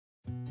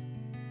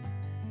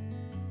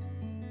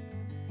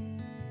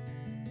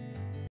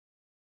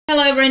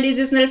Hello everyone, this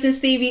is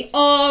NielsensTV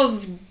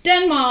of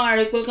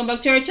Denmark. Welcome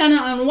back to our channel,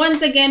 and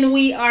once again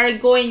we are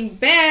going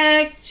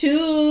back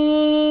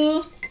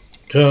to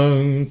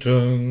Tung,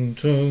 tung,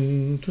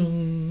 tung,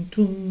 tung,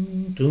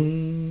 tung,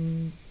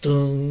 tung,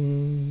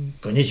 tung.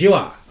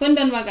 Konnichiwa.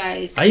 Konbanwa,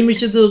 guys.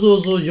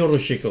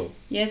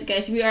 Yes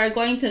guys, we are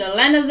going to the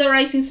land of the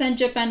rising sun,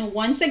 Japan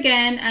once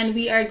again, and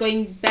we are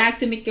going back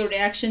to make a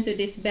reaction to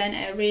this band.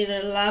 I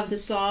really love the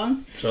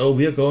songs. So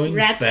we are going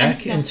Rattsu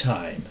back in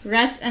time.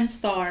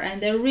 Rattsu&Star, and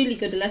they're really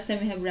good. The last time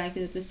we have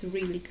reacted, it was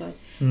really good.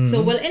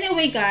 So well,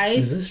 anyway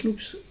guys, this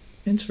looks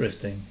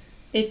interesting.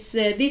 It's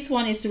this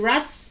one is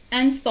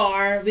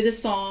Rattsu&Star with the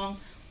song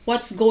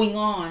What's Going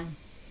On.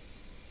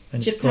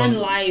 And Japan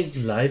Live.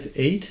 Live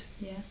Aid?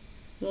 Yeah.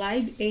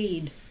 Live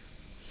Aid.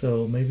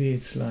 So maybe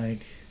it's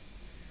like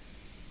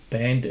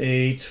Band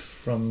Aid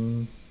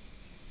from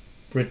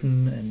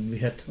Britain, and we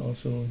had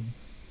also in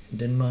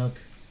Denmark.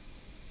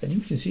 And you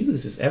can see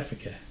this is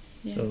Africa.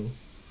 Yeah. So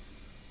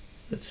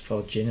that's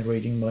for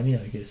generating money,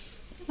 I guess.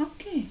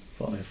 Okay.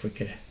 For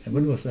Africa. And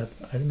when was that?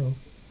 I don't know.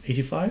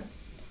 85?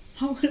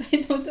 How would I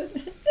know that?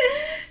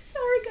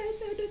 Sorry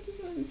guys, I don't know this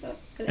one. So,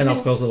 and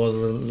of course there was a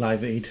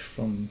Live Aid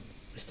from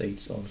the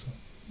States also.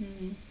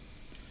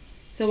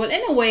 So well,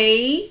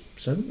 anyway.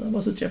 So that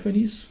was a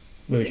Japanese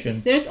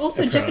version. There's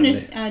also a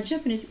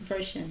Japanese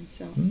version.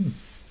 So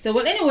so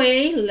well,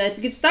 anyway, let's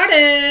get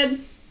started.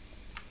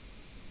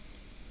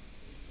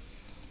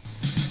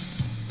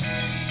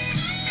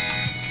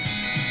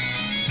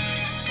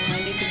 Oh,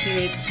 I need to hear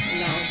it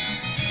loud.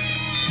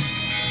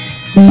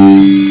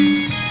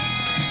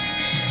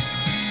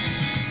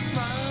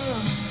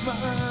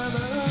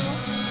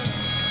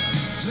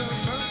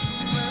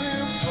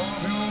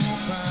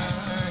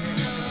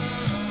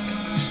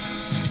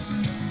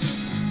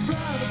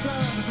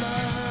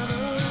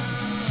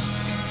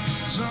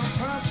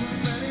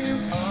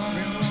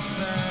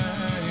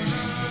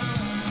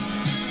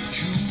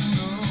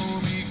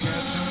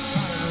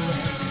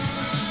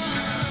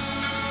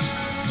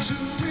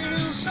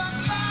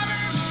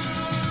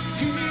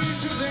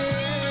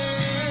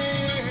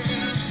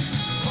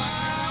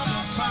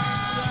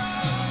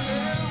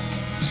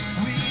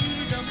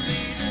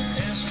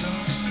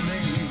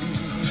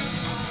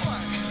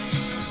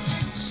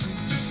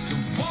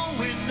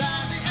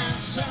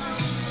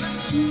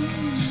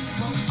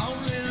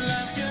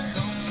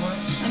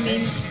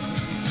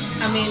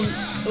 I mean,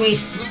 wait.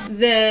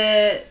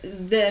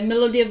 The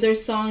melody of their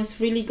song is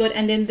really good,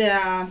 and then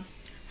the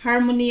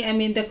harmony. I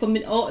mean,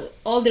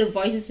 all their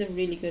voices are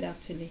really good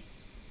actually.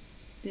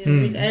 I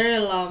really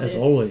love it. As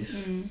always.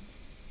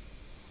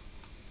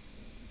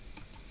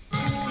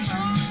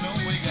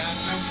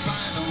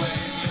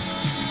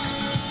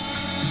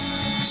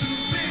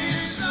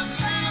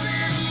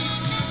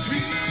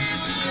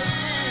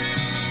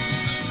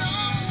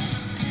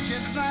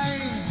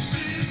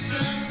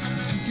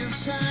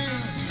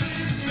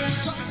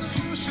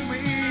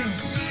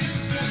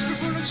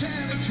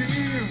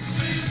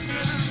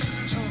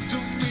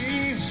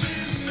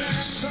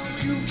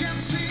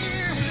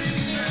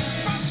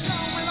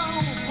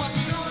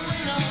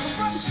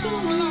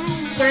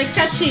 It's very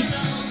catchy.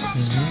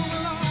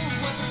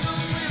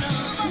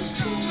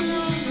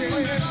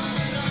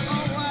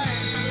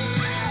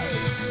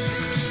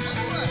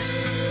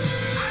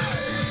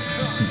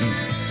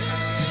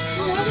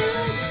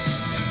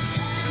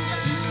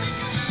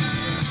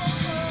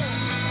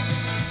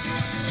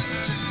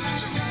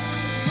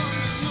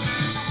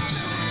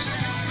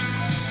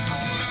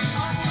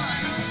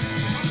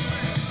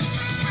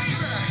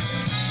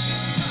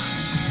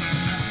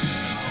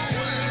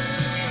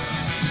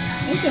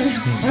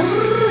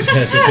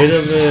 There's a bit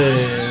of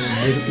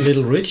a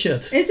Little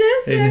Richard. Is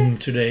it? In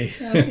today.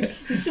 Okay.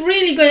 It's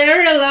really good. I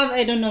really love.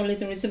 I don't know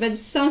Little Richard, but it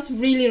sounds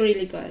really,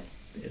 really good.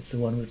 It's the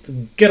one with the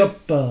get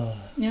up.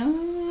 Yeah. I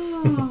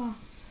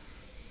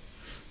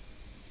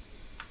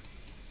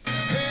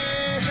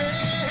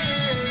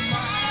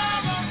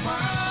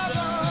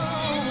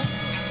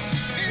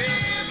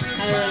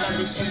really love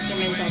this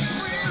instrumental.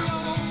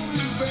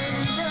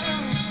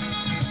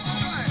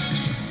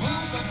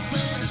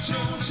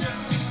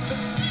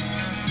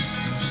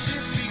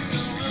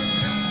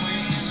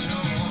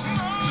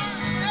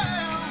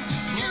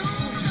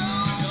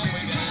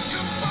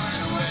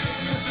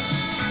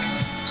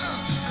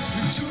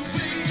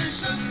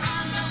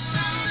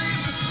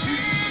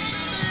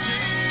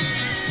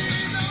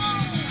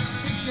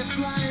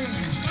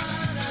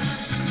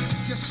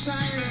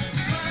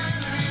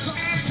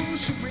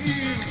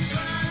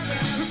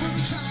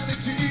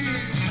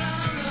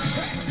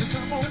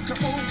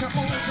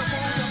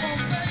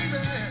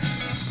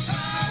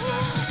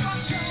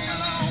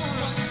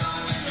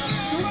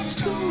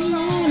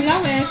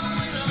 Love it.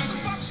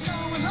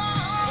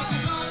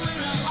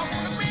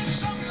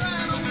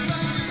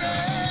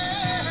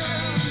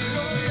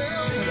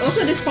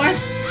 Also this part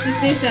is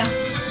this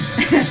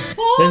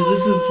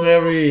This is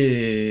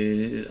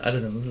very, I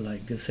don't know,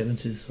 like the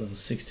 70s or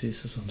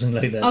 60s or something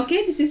like that.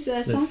 Okay, this is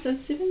sounds of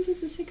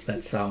 70s or 60s.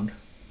 That sound.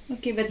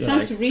 Okay, but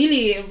sounds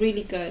really,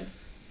 really good.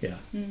 Yeah.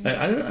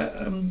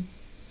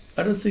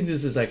 I don't think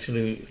this is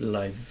actually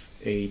Live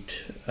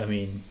 8. I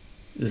mean,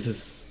 this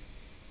is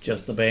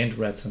just the band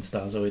Rattsu and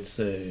Star, so it's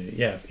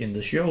yeah, in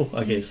the show,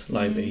 I guess,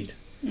 Live 8.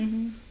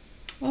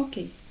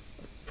 Okay.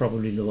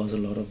 Probably there was a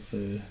lot of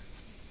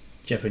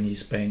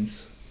Japanese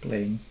bands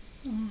playing.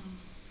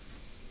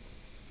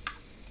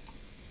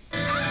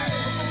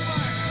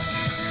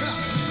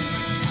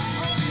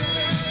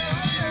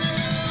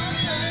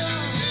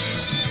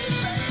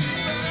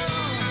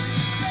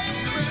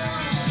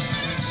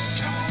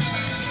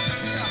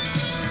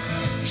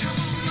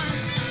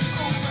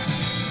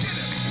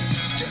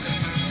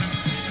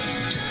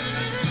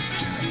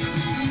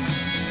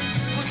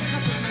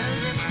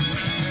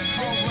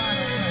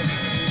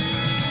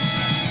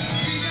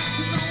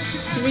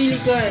 It's really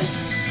good.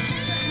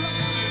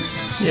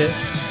 Yes,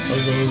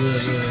 although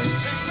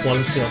the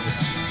quality of this,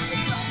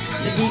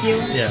 The video.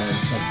 yeah,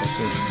 it's not that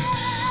good.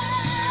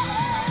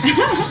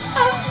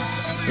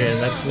 Yeah,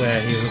 that's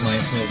where he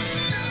reminds me of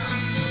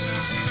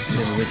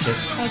Little Richard.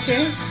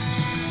 Okay.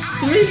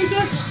 It's really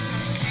good.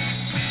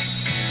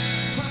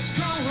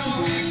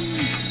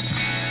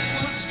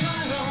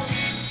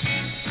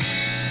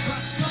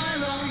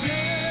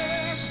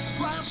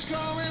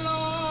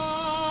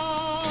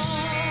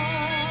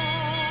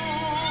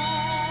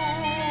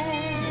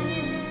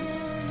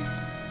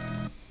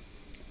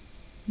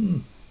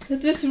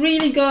 It was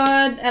really good.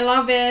 I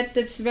love it.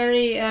 It's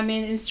very, I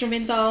mean,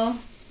 instrumental.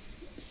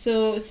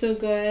 So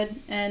good.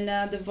 And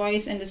the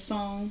voice and the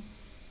song.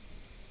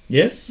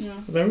 Yes, Yeah.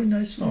 a very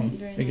nice song.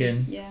 Very nice.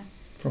 Again, Yeah.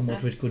 from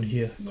what we could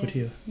hear.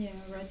 Yeah,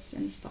 Rattsu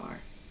and Star.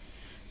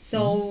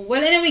 So,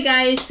 well, anyway,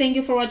 guys, thank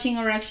you for watching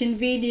our reaction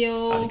video.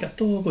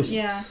 Arigatou gozaimasu.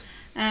 Yeah.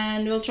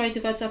 And we'll try to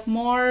catch up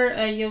more.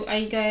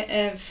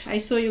 I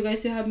saw you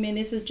guys who have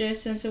many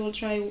suggestions, so we'll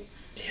try.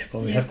 Yeah, but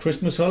we have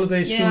Christmas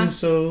holidays soon,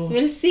 so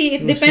we'll see.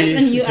 It we'll depends see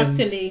on if you we can-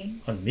 actually.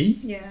 on me.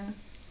 Yeah.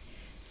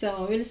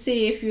 So we'll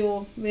see if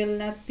you will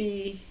not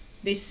be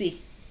busy.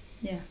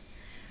 Yeah.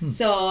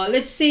 So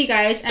let's see,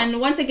 guys. And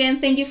once again,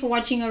 thank you for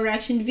watching our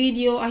reaction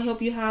video. I hope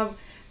you have,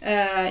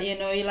 you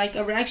know, you like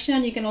our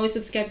reaction. You can always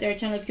subscribe to our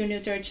channel if you're new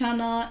to our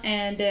channel.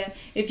 And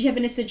if you have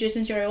any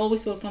suggestions, you're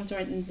always welcome to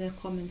write in the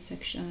comment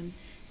section.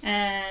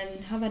 And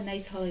have a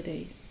nice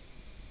holiday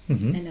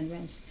in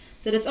advance.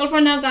 So that's all for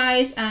now,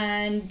 guys.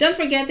 And don't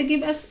forget to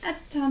give us a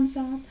thumbs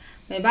up.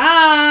 Bye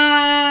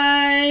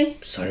bye.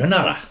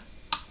 Sayonara.